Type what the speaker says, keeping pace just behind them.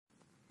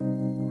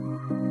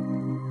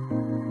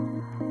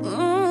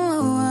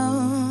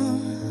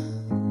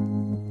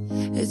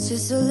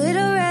Just a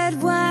little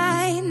red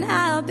wine,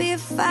 I'll be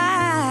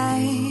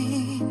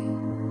fine.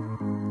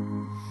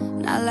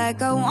 Not like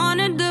I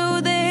wanna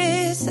do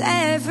this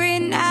every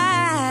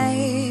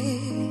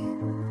night.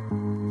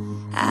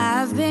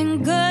 I've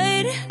been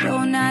good,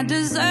 don't I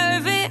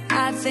deserve it?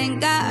 I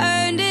think I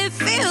earned it,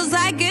 feels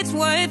like it's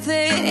worth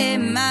it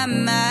in my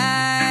mind,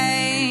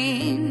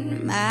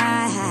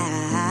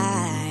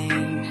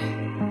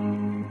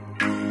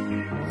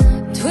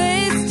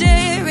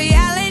 Twisted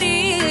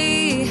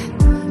reality,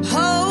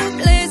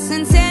 hopeless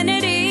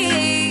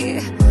insanity.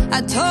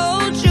 I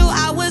told you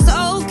I was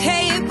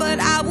okay, but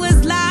I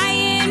was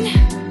lying.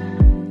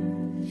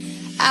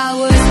 I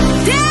was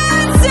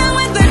dancing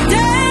with the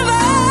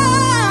devil,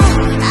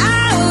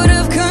 out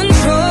of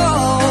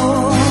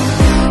control.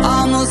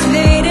 Almost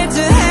made it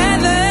to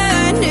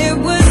heaven, it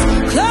was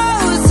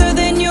closer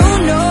than you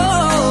know.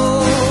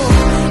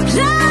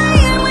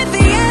 Playing with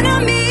the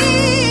enemy,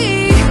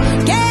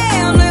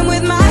 gambling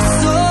with my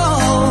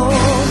soul.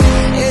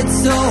 It's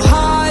so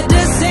hard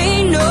to say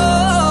no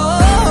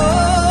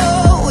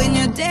when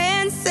you're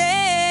dancing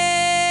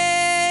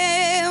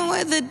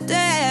with the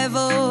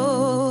devil.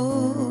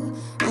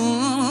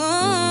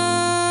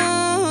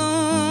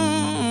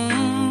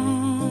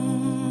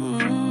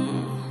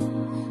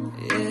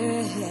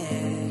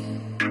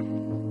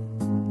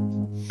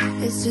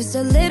 It's just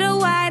a little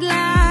white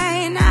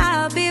line,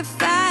 I'll be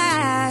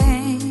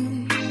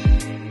fine.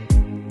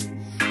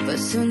 But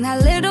soon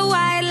that little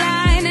white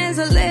line is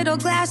a little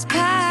glass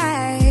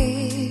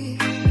pie.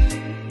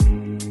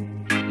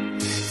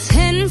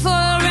 10 for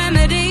a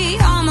remedy,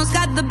 almost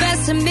got the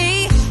best of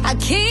me. I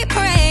keep